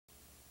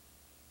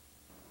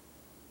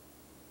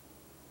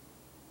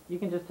You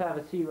can just have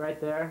a seat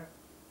right there.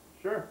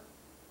 Sure.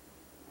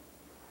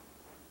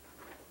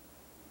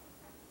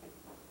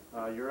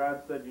 Your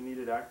ad said you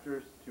needed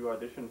actors to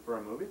audition for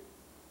a movie?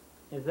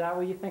 Is that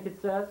what you think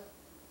it says?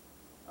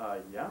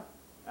 Yeah.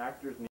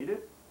 Actors needed.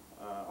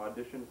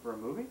 Audition for a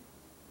movie?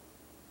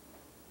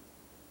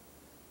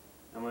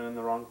 Am I in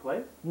the wrong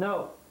place?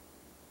 No.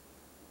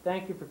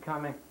 Thank you for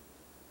coming.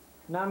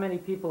 Not many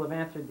people have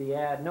answered the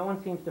ad. No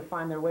one seems to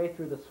find their way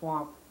through the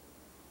swamp.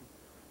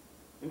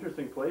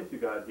 Interesting place you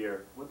got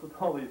here. What's with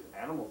all these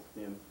animal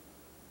skins?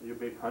 Are you a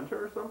big hunter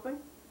or something?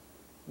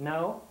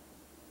 No.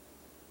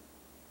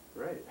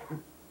 Great.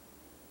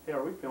 Hey,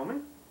 are we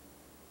filming?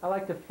 I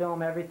like to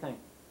film everything.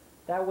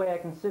 That way I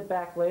can sit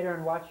back later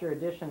and watch your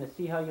audition to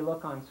see how you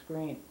look on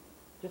screen.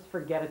 Just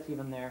forget it's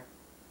even there.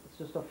 It's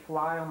just a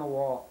fly on the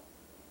wall.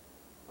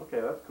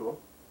 Okay, that's cool.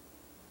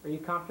 Are you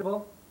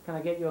comfortable? Can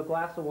I get you a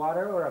glass of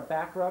water or a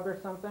back rub or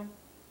something?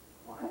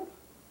 What?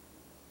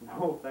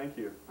 No, thank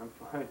you. I'm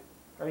fine.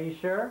 Are you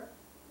sure?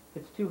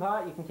 If it's too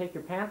hot, you can take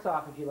your pants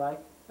off if you like.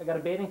 I got a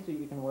bathing suit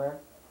you can wear.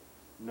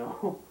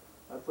 No,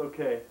 that's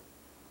okay.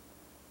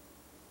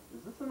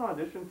 Is this an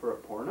audition for a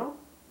porno?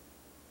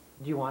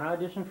 Do you want to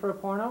audition for a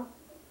porno?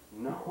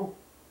 No.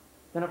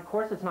 Then of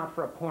course it's not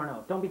for a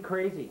porno. Don't be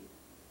crazy.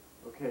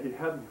 Okay, you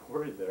had me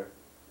worried there.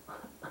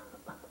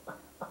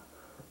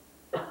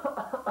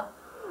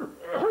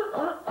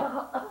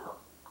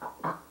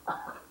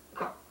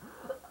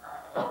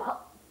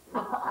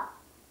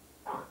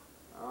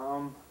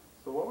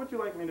 So what would you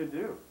like me to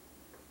do?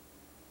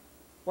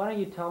 Why don't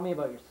you tell me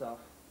about yourself?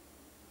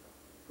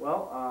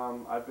 Well,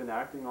 I've been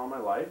acting all my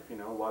life, you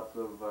know, lots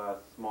of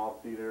small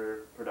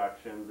theater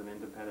productions and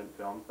independent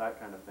films, that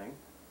kind of thing.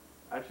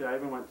 Actually, I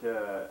even went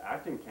to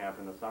acting camp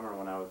in the summer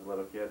when I was a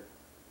little kid.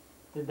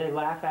 Did they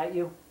laugh at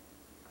you?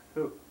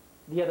 Who?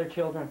 The other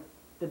children.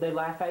 Did they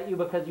laugh at you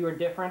because you were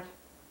different?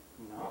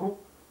 No,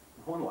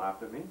 no one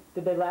laughed at me.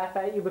 Did they laugh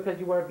at you because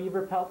you wore a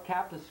beaver pelt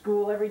cap to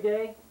school every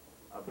day?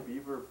 A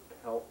beaver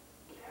pelt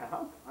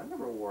cap? I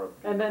never wore a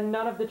beaver. And then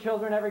none of the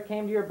children ever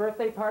came to your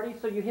birthday party,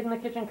 so you hid in the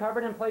kitchen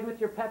cupboard and played with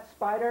your pet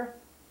spider?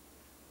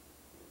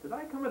 Did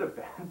I come at a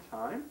bad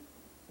time?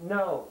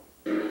 No.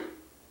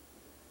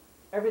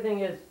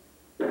 Everything is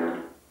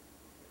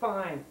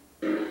fine.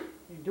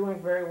 You're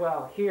doing very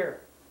well.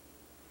 Here.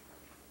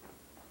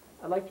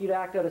 I'd like you to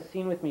act out a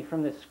scene with me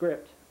from this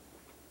script.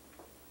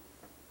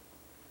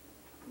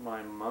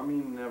 My mummy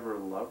never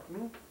loved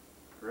me?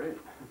 Great.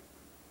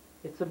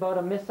 It's about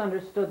a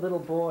misunderstood little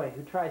boy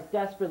who tries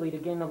desperately to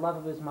gain the love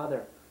of his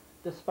mother,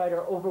 despite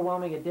her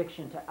overwhelming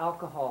addiction to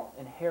alcohol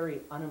and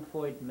hairy,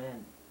 unemployed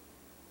men.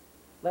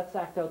 Let's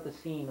act out the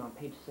scene on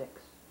page 6.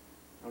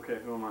 Okay,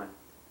 who am I?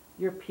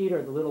 You're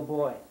Peter, the little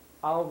boy.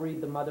 I'll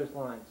read the mother's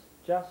lines.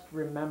 Just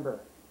remember,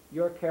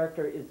 your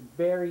character is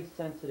very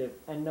sensitive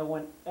and no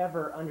one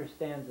ever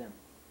understands him.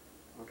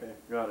 Okay,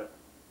 got it.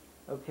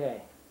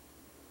 Okay.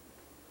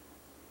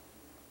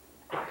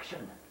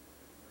 Action.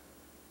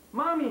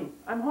 Mommy,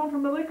 I'm home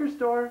from the liquor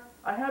store.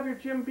 I have your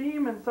Jim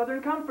Beam and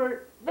Southern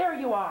Comfort. There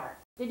you are.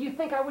 Did you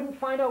think I wouldn't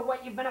find out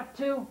what you've been up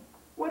to?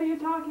 What are you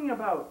talking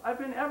about? I've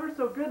been ever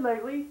so good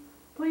lately.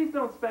 Please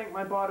don't spank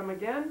my bottom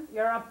again.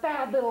 You're a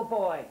bad little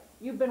boy.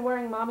 You've been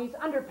wearing Mommy's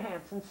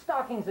underpants and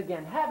stockings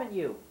again, haven't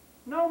you?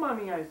 No,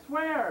 Mommy, I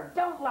swear.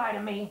 Don't lie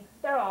to me.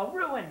 They're all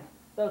ruined.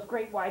 Those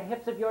great wide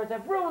hips of yours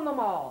have ruined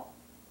them all.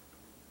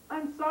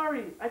 I'm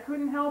sorry. I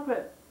couldn't help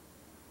it.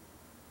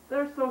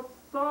 They're so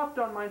soft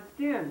on my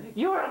skin.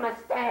 You're a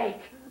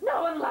mistake.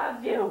 No one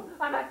loves you.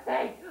 A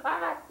mistake.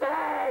 A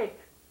mistake.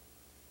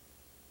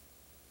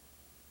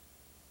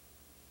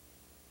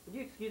 Would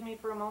you excuse me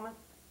for a moment?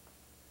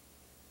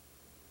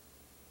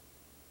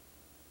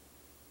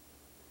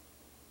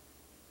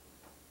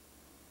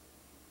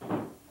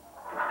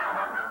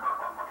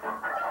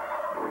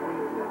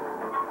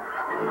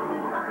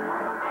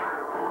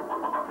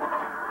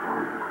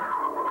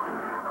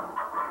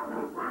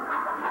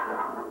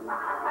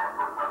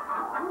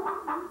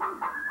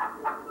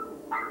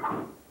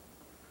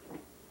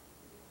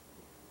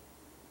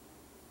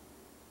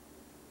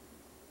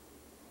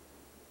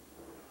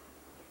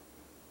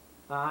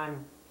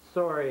 I'm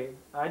sorry.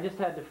 I just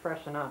had to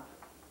freshen up.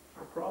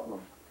 No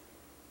problem.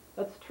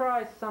 Let's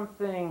try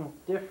something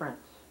different.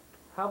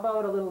 How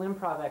about a little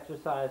improv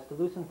exercise to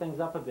loosen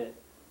things up a bit?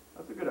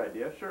 That's a good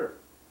idea, sure.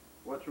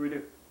 What should we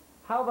do?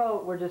 How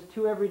about we're just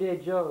two everyday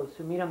Joes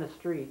who meet on the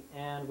street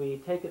and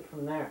we take it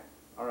from there?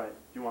 All right.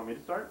 Do you want me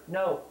to start?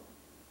 No.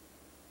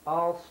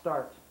 I'll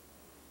start.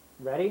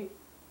 Ready?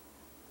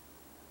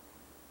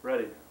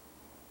 Ready.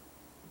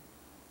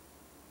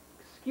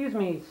 Excuse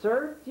me,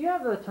 sir. Do you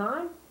have the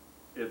time?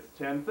 It's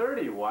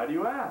 10:30. Why do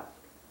you ask?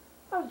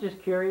 I was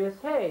just curious.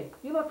 Hey,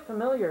 you look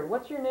familiar.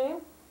 What's your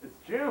name? It's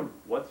Jim.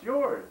 What's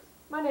yours?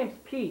 My name's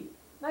Pete.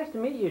 Nice to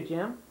meet you,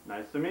 Jim.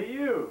 Nice to meet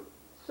you.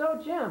 So,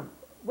 Jim,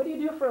 what do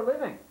you do for a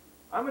living?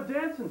 I'm a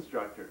dance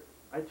instructor.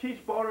 I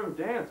teach ballroom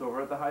dance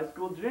over at the high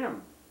school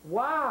gym.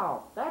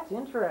 Wow, that's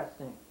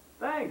interesting.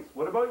 Thanks.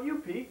 What about you,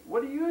 Pete?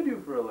 What do you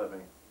do for a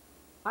living?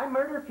 I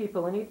murder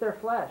people and eat their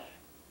flesh.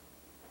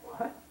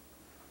 What?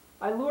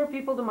 I lure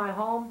people to my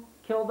home,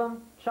 kill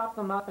them, chop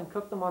them up, and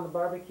cook them on the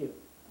barbecue.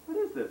 What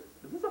is this?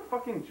 Is this a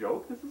fucking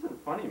joke? This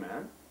isn't funny,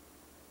 man.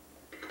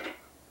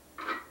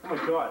 Oh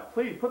my god,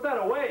 please, put that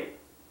away!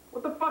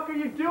 What the fuck are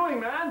you doing,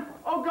 man?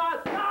 Oh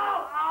god, no!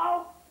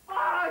 Oh,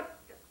 fuck!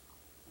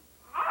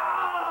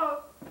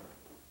 Oh!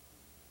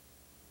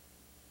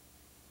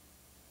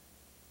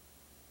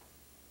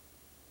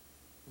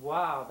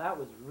 Wow, that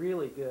was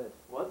really good.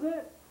 Was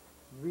it?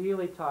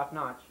 Really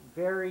top-notch.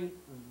 Very,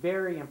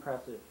 very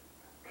impressive.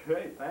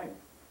 Great, thanks.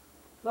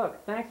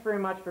 Look, thanks very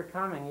much for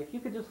coming. If you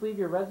could just leave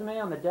your resume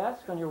on the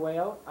desk on your way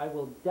out, I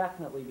will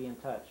definitely be in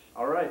touch.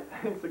 Alright,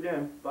 thanks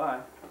again.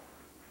 Bye.